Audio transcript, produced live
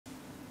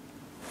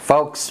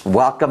Folks,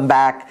 welcome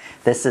back.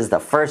 This is the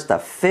first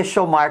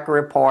official market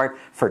report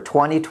for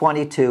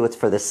 2022. It's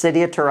for the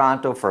City of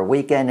Toronto for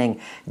week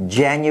ending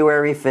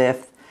January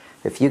 5th.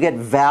 If you get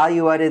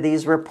value out of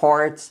these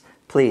reports,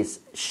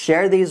 please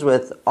share these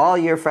with all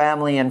your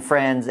family and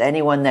friends,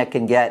 anyone that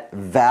can get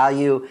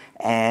value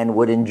and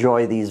would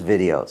enjoy these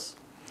videos.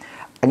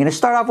 I'm going to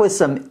start off with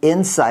some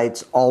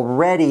insights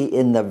already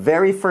in the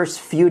very first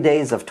few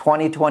days of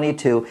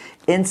 2022.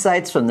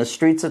 Insights from the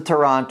streets of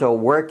Toronto,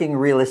 working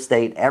real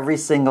estate every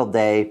single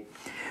day.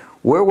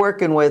 We're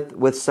working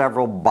with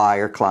several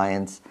buyer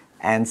clients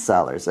and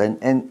sellers.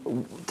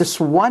 And this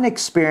one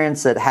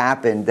experience that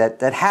happened,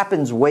 that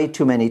happens way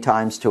too many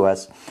times to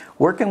us,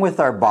 working with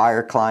our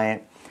buyer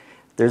client,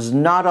 there's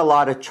not a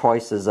lot of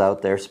choices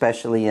out there,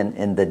 especially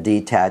in the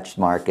detached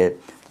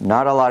market.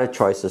 Not a lot of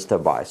choices to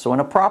buy. So when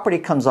a property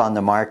comes on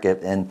the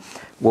market, and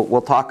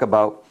we'll talk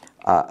about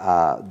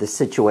the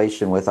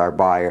situation with our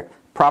buyer,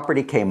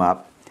 property came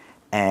up,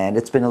 and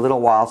it's been a little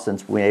while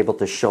since we were able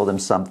to show them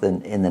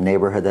something in the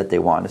neighborhood that they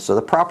wanted. So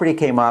the property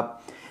came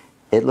up,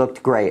 it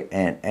looked great,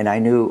 and I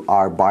knew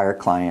our buyer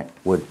client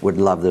would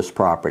love this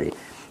property.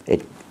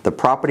 The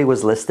property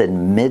was listed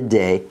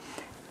midday.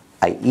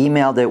 I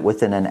emailed it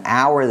within an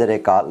hour that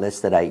it got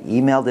listed. I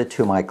emailed it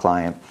to my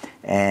client,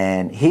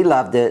 and he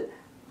loved it.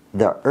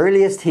 The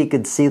earliest he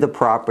could see the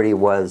property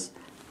was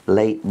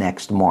late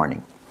next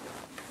morning,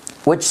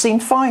 which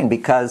seemed fine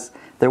because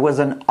there was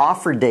an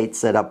offer date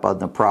set up on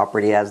the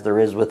property, as there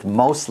is with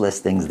most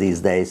listings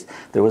these days.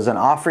 There was an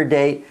offer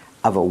date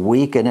of a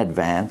week in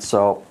advance,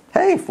 so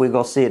hey, if we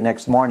go see it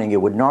next morning, it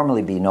would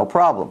normally be no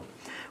problem.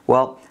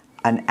 Well,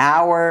 an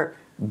hour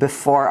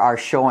before our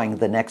showing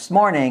the next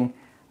morning,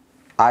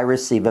 I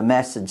receive a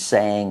message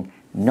saying,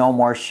 no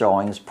more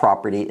showings,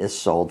 property is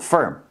sold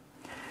firm.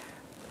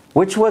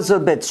 Which was a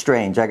bit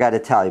strange, I got to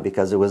tell you,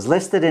 because it was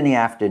listed in the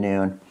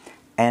afternoon,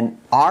 and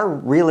our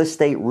real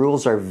estate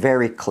rules are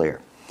very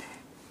clear.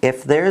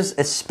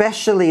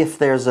 Especially if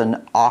there's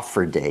an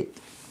offer date,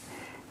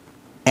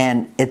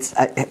 and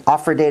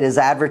offer date is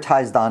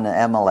advertised on the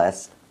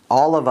MLS,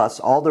 all of us,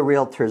 all the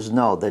realtors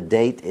know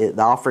the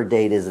offer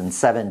date is in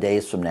 7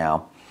 days from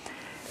now.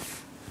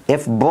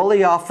 If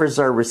bully offers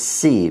are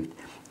received,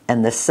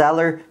 and the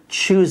seller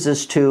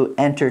chooses to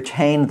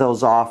entertain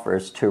those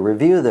offers, to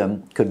review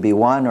them, could be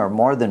one or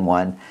more than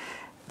one,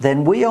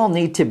 then we all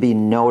need to be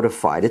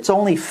notified. It's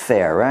only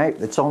fair, right?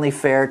 It's only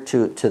fair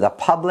to the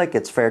public,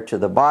 it's fair to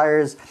the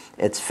buyers,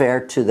 it's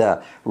fair to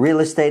the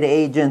real estate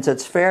agents,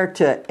 it's fair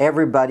to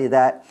everybody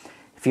that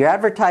if you're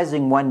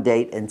advertising one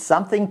date and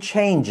something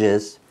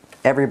changes,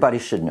 everybody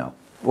should know.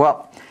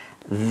 Well,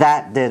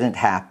 that didn't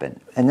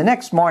happen. And the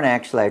next morning,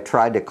 actually, I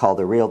tried to call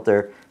the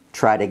realtor,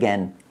 tried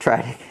again.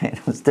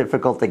 It was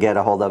difficult to get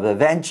a hold of.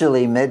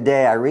 Eventually,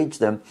 midday, I reached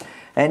him,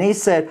 and he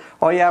said,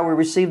 oh yeah, we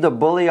received a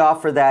bully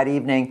offer that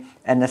evening,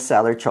 and the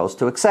seller chose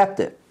to accept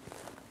it.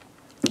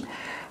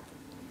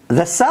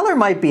 The seller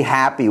might be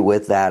happy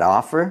with that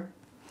offer.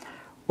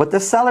 What the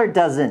seller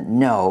doesn't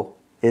know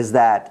is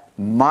that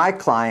my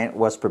client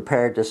was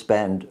prepared to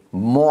spend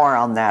more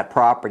on that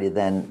property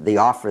than the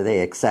offer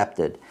they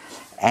accepted.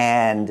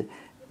 And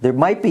there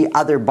might be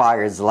other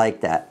buyers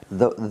like that.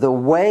 The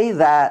way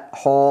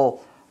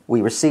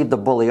we received the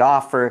bully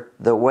offer,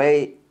 the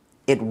way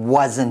it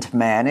wasn't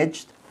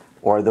managed,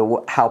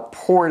 or how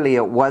poorly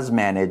it was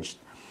managed,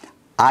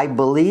 I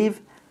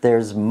believe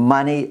there's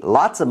money,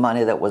 lots of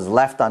money that was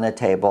left on the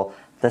table.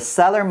 The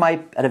seller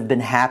might have been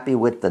happy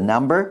with the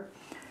number,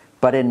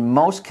 but in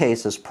most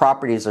cases,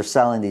 properties are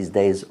selling these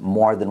days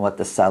more than what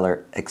the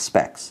seller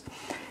expects.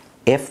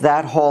 If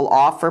that whole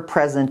offer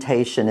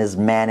presentation is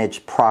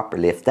managed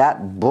properly, if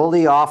that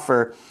bully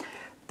offer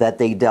that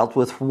they dealt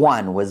with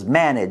was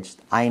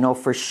managed, I know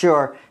for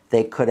sure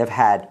they could have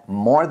had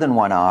more than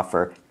one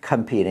offer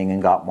competing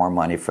and got more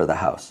money for the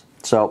house.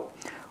 So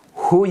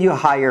who you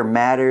hire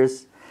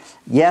matters.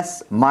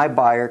 Yes, my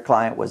buyer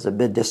client was a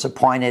bit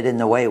disappointed in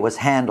the way it was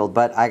handled,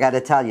 but I got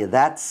to tell you,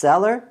 that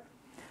seller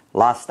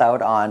lost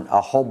out on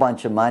a whole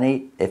bunch of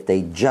money if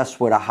they just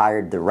would have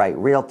hired the right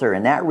realtor,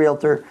 and that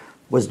realtor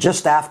was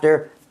just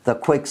after the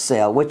quick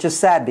sale, which is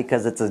sad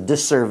because it's a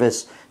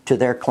disservice to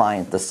their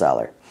client, the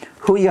seller.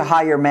 Who you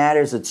hire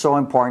matters. It's so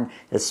important,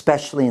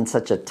 especially in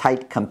such a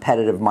tight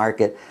competitive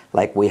market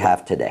like we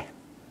have today.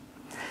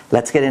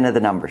 Let's get into the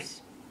numbers.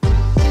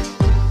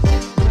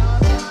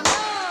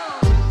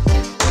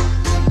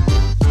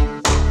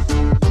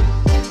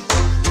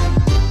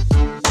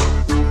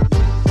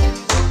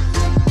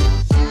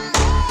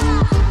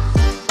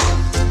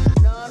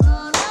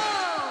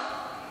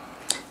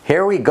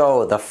 Here we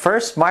go, the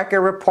first market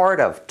report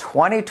of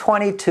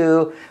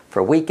 2022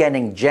 for week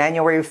ending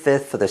January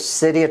 5th for the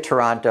City of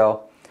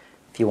Toronto.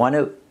 If you want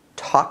to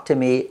talk to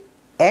me,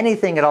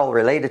 anything at all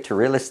related to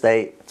real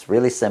estate, it's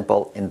really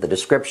simple. In the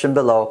description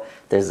below,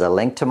 there's a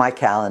link to my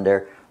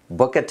calendar.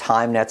 Book a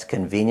time that's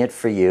convenient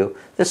for you.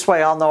 This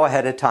way I'll know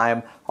ahead of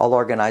time. I'll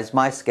organize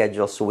my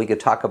schedule so we could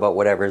talk about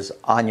whatever's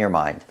on your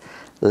mind.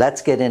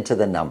 Let's get into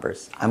the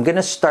numbers. I'm going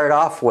to start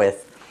off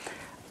with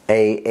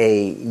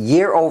a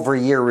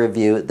year-over-year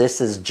review. This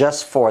is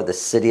just for the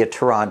City of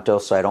Toronto,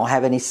 so I don't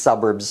have any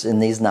suburbs in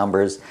these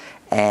numbers,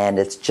 and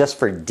it's just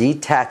for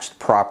detached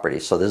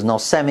properties. So there's no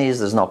semis,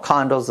 there's no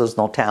condos, there's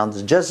no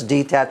towns, just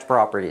detached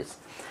properties.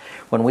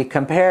 When we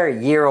compare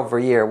year over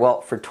year, well,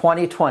 for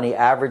 2020,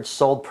 average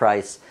sold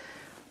price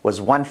was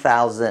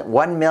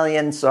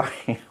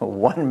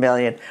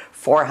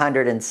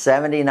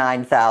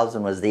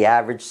 $1,479,000 was the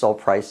average sold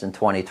price in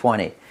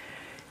 2020.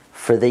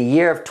 For the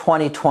year of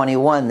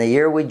 2021, the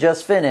year we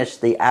just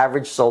finished, the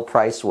average sold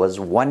price was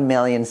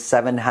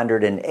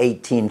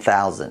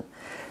 $1,718,000.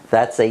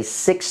 That's a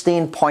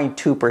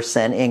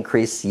 16.2%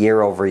 increase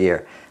year over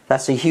year.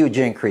 That's a huge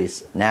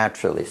increase,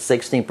 naturally.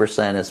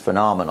 16% is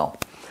phenomenal.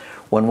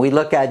 When we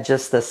look at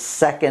just the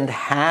second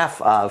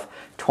half of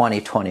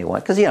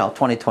 2021, because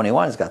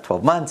 2021 has got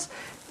 12 months,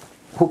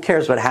 who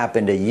cares what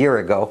happened a year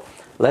ago?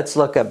 Let's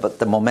look at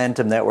the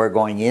momentum that we're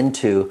going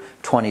into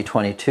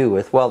 2022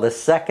 with. Well, the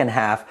second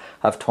half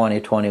of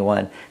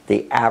 2021,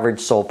 the average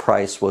sold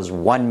price was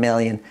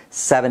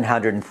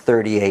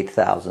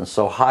 $1,738,000,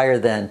 so higher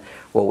than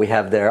what we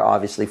have there,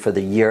 obviously, for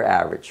the year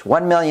average.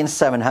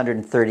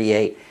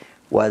 $1,738,000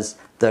 was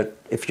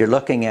if you're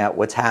looking at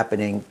what's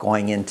happening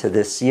going into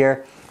this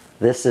year,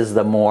 this is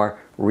the more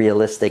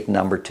realistic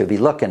number to be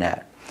looking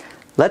at.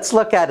 Let's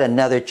look at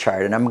another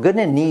chart, and I'm going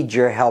to need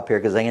your help here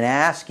because I'm going to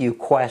ask you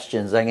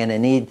questions. I'm going to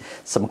need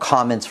some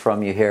comments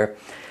from you here.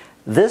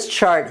 This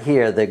chart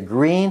here, the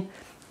green,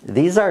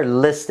 these are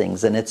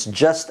listings, and it's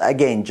just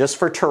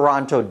for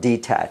Toronto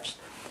detached.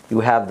 You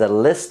have the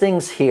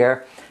listings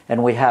here,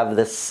 and we have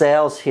the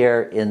sales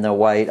here in the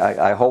white.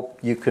 I hope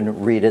you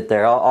can read it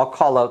there. I'll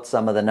call out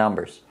some of the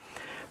numbers.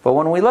 But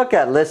when we look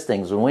at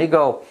listings, when we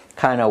go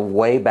kind of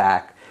way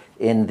back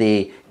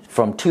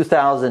from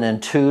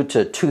 2002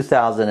 to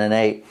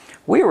 2008,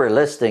 we were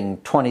listing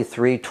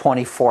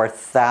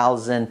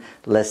 24,000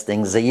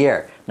 listings a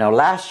year. Now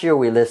last year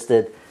we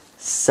listed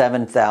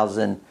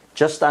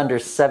just under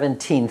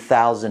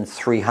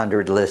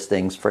 17,300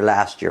 listings for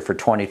last year, for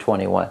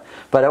 2021.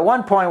 But at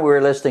one point we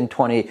were listing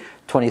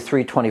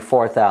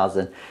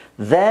 24,000.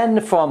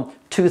 Then from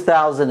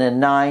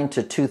 2009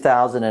 to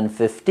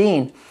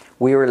 2015,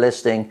 we were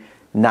listing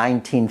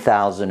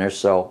 19,000 or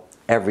so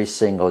every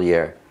single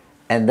year.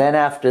 And then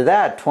after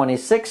that,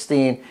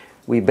 2016,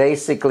 we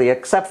basically,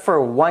 except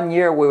for 1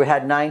 year we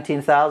had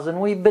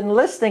 19,000, we've been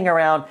listing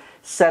around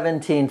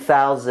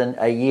 17,000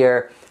 a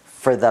year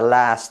for the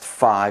last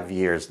 5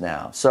 years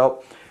now.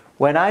 So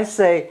when I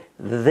say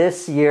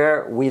this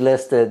year we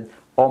listed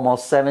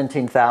almost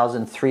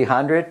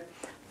 17,300,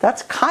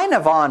 that's kind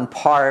of on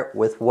par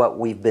with what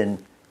we've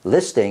been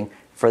listing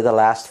for the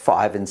last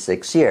 5 and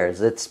 6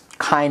 years. It's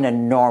kind of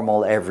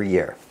normal every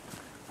year.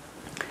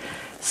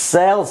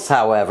 Sales,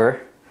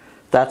 however,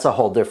 that's a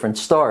whole different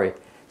story.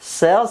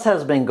 Sales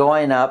has been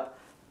going up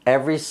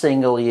every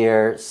single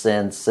year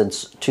since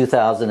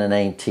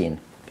 2018.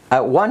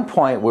 At one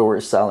point we were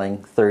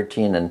selling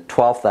 13 and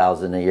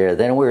 12,000 a year.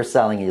 Then we were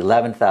selling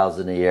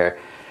 11,000 a year.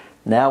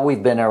 Now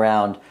we've been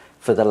around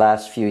for the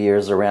last few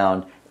years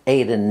around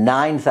 8,000 and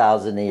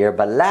 9,000 a year.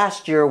 But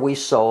last year we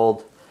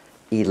sold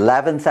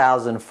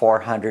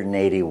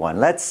 11,481.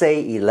 Let's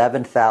say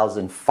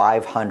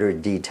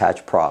 11,500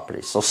 detached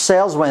properties. So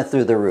sales went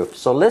through the roof.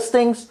 So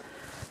listings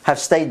have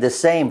stayed the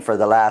same for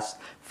the last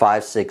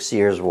 5-6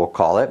 years, we'll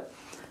call it.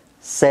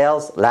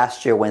 Sales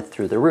last year went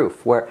through the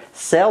roof, where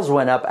sales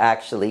went up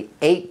actually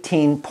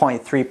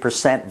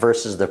 18.3%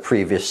 versus the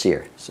previous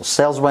year. So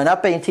sales went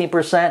up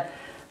 18%,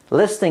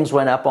 listings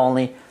went up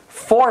only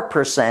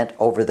 4%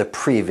 over the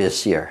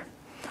previous year.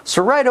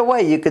 So right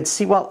away you could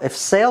see, well, if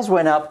sales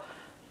went up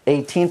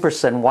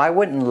 18%, why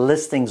wouldn't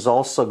listings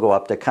also go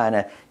up to kind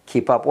of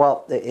keep up?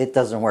 Well, it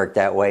doesn't work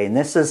that way, and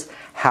this is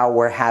how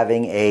we're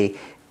having a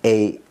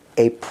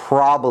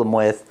problem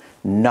with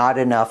not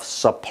enough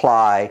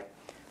supply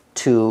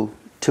to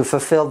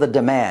fulfill the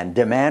demand.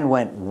 Demand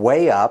went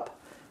way up,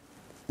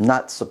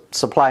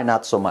 supply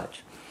not so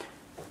much.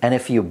 And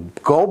if you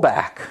go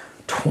back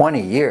 20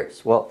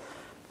 years, well,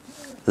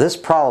 this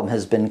problem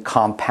has been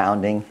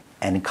compounding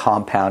and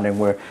compounding,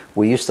 where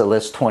we used to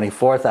list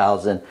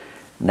 24,000,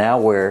 now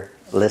we're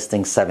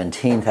listing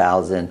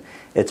 17,000.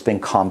 It's been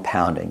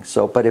compounding.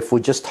 So, but if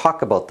we just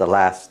talk about the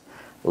last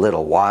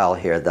little while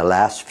here, the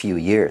last few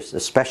years,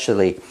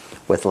 especially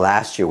with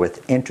last year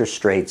with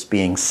interest rates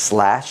being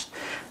slashed,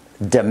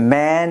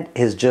 demand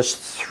is just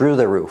through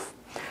the roof.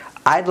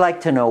 I'd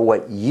like to know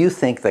what you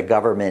think the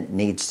government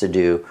needs to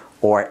do,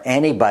 or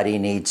anybody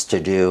needs to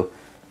do,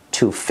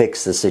 to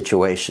fix the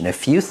situation.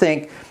 If you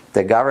think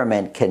the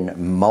government can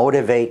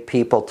motivate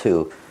people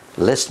to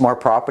list more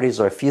properties,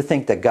 or if you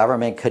think the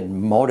government could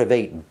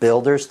motivate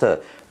builders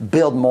to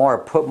build more,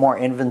 put more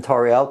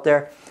inventory out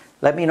there,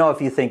 let me know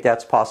if you think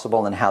that's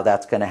possible and how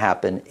that's going to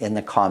happen in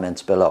the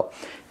comments below.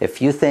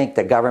 If you think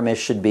the government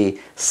should be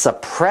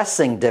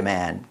suppressing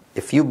demand,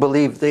 if you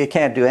believe they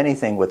can't do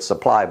anything with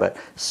supply but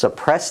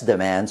suppress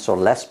demand so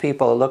less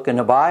people are looking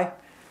to buy,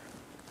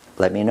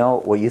 let me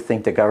know what you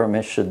think the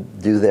government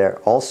should do there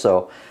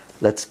also.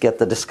 Let's get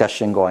the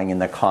discussion going in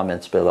the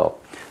comments below.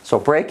 So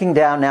breaking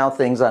down now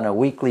things on a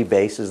weekly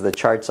basis, the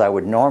charts I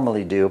would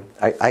normally do,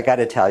 I got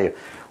to tell you,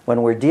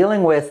 when we're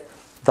dealing with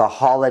the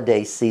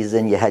holiday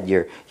season, you had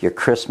your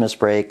Christmas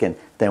break, and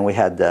then we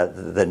had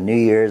the New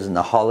Year's and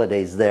the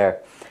holidays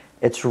there.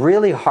 It's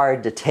really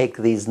hard to take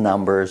these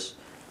numbers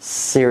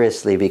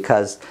seriously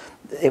because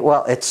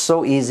it's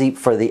so easy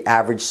for the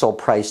average sold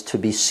price to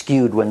be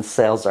skewed when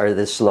sales are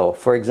this low.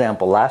 For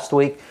example, last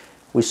week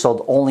we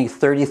sold only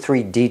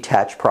 33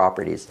 detached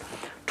properties.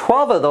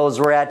 12 of those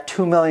were at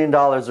 $2 million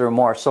or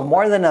more, so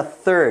more than a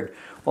third.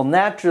 Well,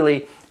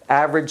 naturally,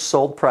 average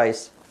sold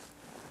price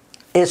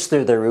is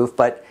through the roof,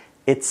 but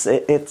it's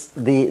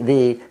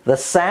the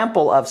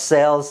sample of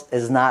sales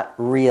is not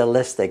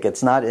realistic.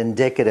 It's not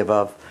indicative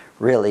of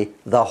really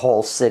the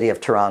whole city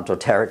of Toronto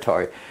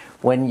territory.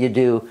 When you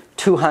do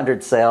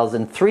 200 sales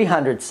and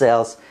 300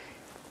 sales,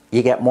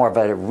 you get more of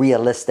a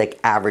realistic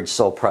average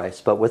sold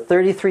price. But with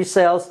 33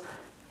 sales,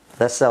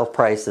 the sale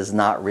price is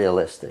not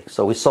realistic.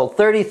 So we sold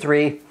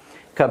 33.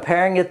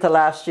 Comparing it to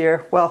last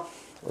year, well,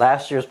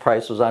 last year's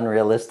price was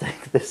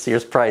unrealistic. This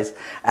year's price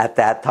at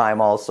that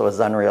time also is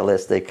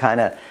unrealistic. Kind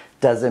of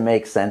doesn't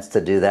make sense to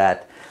do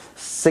that.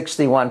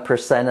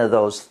 61% of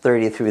those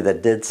 33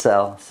 that did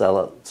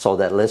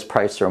sold at list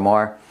price or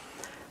more.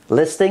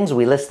 Listings,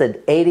 we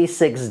listed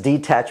 86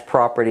 detached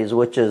properties,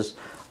 which is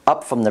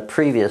up from the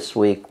previous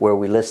week where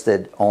we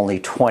listed only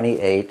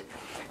 28.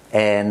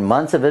 And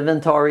months of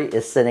inventory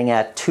is sitting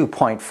at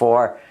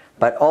 2.4,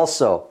 but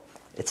also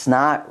it's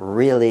not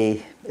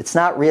really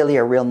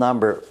a real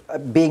number.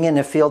 Being in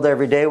the field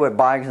every day with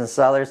buyers and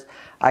sellers,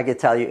 I can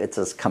tell you it's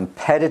as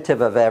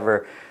competitive as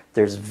ever.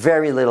 There's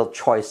very little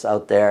choice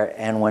out there,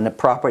 and when a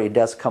property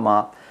does come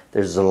up,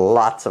 there's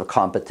lots of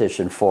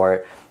competition for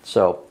it.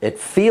 So it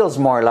feels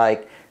more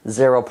like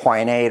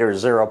 0.8 or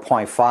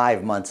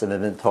 0.5 months of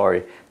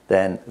inventory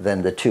than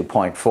the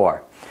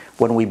 2.4.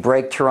 When we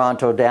break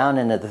Toronto down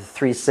into the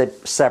three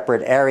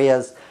separate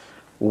areas,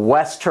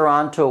 West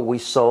Toronto, we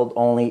sold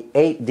only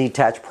 8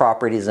 detached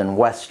properties in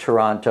West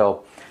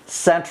Toronto.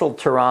 Central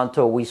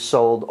Toronto, we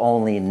sold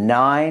only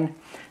 9.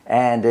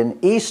 And in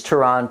East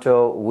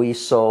Toronto, we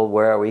sold,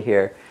 where are we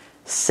here?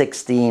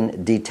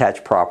 16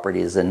 detached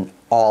properties in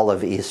all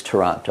of East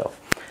Toronto.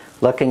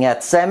 Looking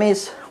at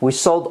semis, we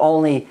sold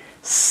only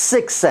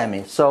 6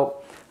 semis. So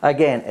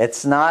again,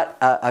 it's not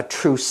a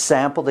true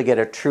sample to get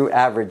a true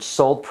average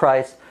sold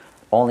price.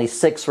 Only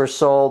 6 were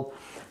sold.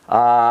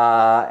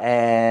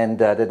 And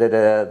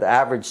the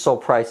average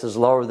sold price is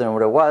lower than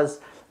what it was.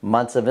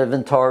 Months of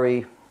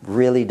inventory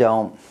really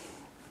don't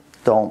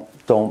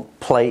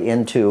play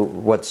into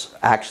what's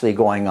actually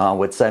going on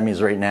with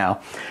semis right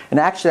now. And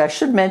actually, I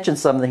should mention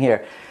something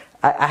here.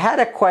 I had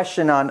a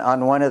question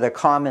on one of the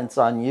comments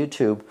on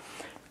YouTube,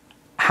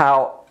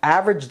 how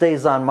average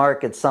days on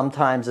market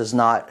sometimes is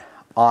not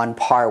on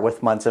par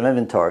with months of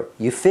inventory.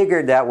 You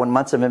figured that when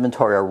months of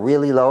inventory are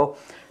really low,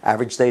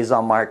 average days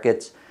on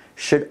markets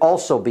should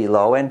also be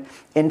low. And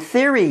in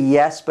theory,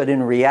 yes, but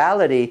in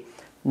reality,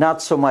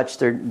 not so much.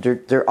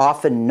 They're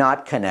often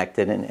not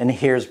connected, and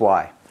here's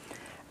why.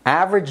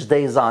 Average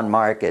days on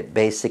market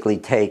basically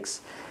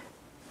takes,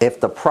 if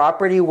the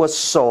property was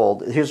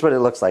sold, here's what it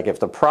looks like. If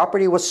the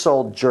property was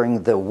sold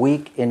during the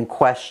week in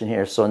question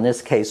here, so in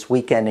this case,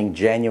 week ending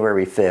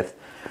January 5th,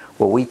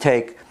 well, we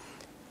take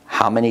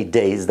how many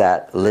days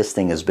that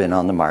listing has been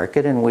on the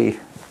market, and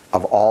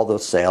of all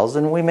those sales,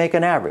 and we make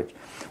an average.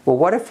 Well,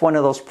 what if one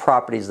of those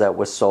properties that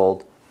was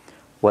sold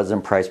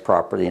wasn't priced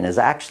properly and has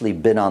actually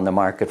been on the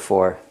market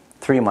for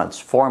 3 months,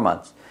 4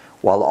 months,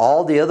 while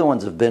all the other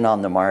ones have been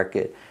on the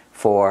market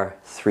for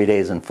 3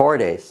 days and 4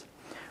 days?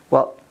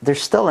 Well,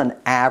 there's still an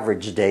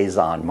average days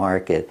on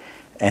market,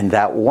 and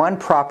that one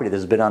property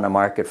that's been on the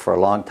market for a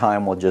long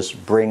time will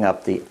just bring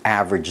up the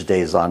average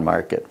days on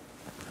market.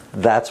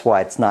 That's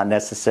why it's not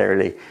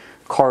necessarily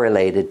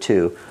correlated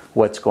to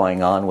what's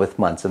going on with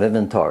months of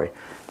inventory.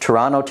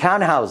 Toronto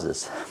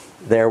townhouses,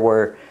 there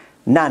were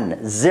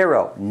none,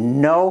 0,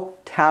 no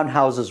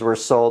townhouses were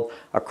sold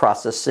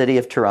across the city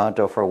of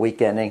Toronto for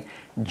week ending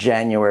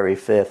January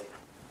 5th.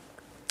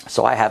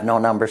 So I have no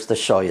numbers to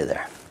show you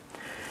there.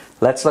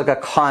 Let's look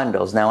at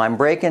condos. Now I'm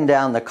breaking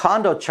down the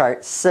condo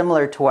chart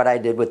similar to what I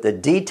did with the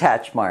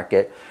detached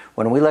market.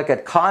 When we look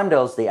at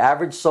condos, the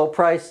average sold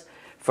price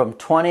from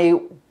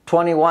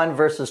 2021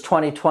 versus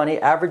 2020,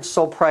 average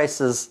sold price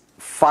is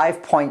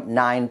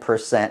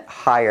 5.9%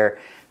 higher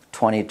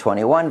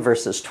 2021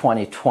 versus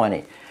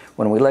 2020.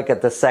 When we look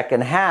at the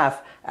second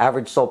half,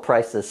 average sold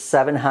price is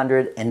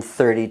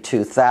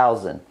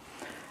 $732,000.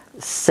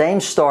 Same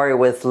story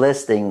with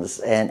listings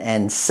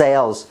and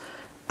sales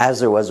as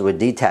there was with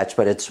detached,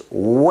 but it's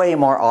way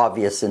more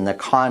obvious in the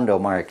condo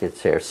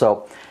markets here.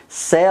 So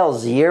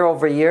sales year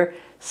over year,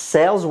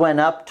 sales went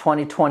up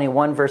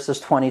 2021 versus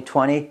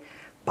 2020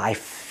 by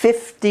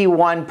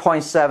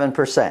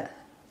 51.7%.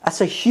 That's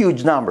a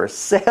huge number.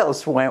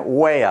 Sales went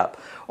way up,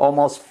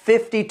 almost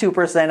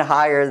 52%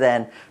 higher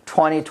than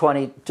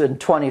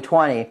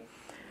 2020.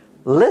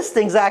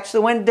 Listings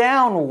actually went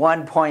down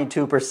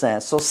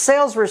 1.2%. So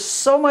sales were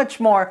so much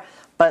more,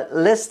 but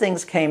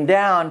listings came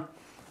down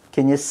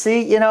Can you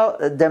see,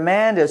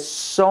 demand is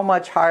so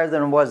much higher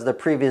than it was the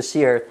previous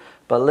year,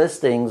 but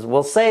listings,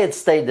 we'll say it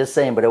stayed the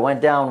same, but it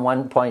went down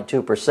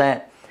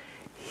 1.2%.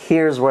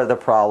 Here's where the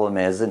problem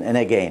is. And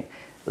again,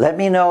 let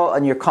me know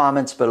in your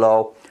comments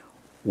below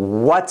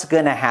what's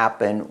going to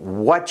happen.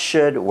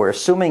 We're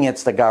assuming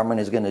it's the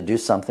government is going to do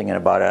something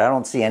about it. I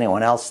don't see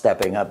anyone else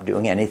stepping up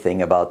doing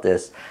anything about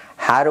this.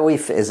 How do we,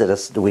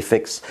 do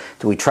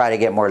we try to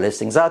get more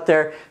listings out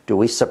there? Do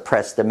we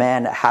suppress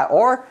demand?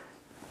 Or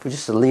we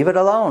just leave it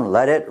alone,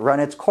 let it run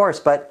its course.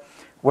 But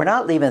we're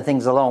not leaving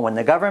things alone. When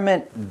the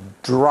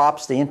government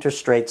drops the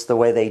interest rates the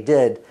way they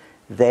did,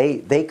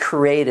 they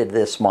created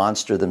this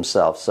monster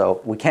themselves.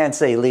 So we can't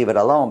say leave it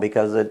alone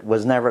because it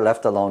was never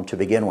left alone to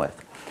begin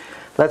with.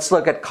 Let's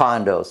look at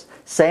condos.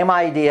 Same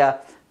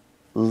idea.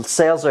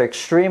 Sales are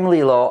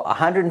extremely low.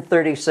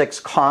 136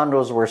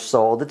 condos were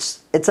sold.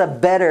 It's a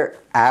better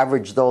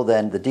average though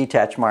than the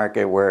detached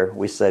market where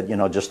we said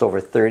just over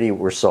 30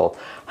 were sold.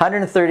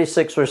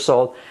 136 were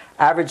sold.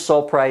 Average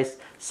sold price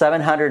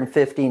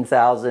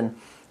 $715,000.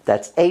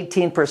 That's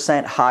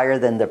 18% higher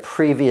than the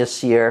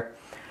previous year.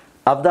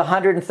 Of the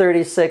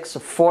 136,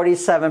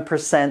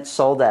 47%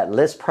 sold at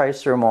list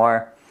price or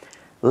more.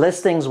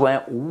 Listings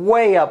went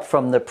way up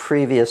from the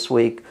previous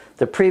week.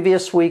 The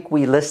previous week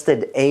we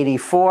listed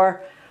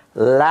 84.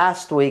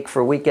 Last week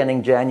for week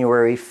ending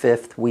January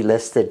 5th, we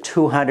listed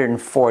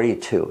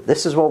 242.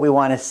 This is what we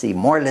want to see.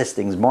 More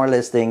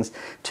listings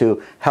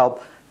to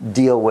help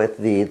deal with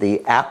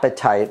the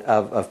appetite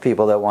of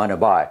people that want to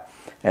buy.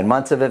 And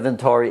months of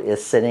inventory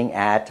is sitting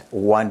at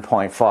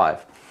 1.5.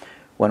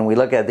 When we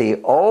look at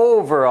the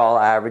overall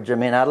average,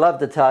 I'd love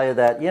to tell you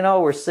that,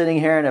 we're sitting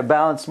here in a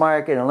balanced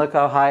market and look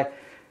how high.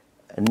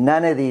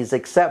 None of these,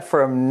 except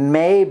for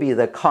maybe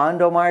the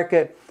condo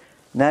market,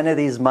 none of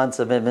these months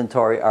of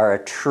inventory are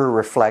a true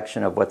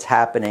reflection of what's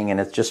happening, and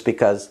it's just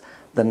because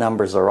the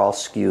numbers are all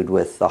skewed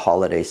with the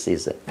holiday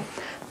season.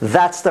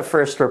 That's the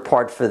first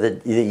report for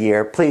the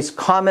year. Please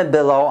comment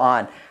below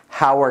on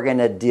how we're going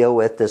to deal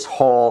with this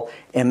whole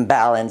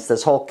imbalance,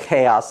 this whole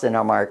chaos in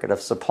our market of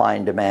supply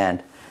and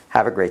demand.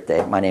 Have a great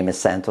day. My name is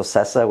Santo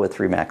Sessa with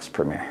RE/MAX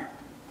Premier.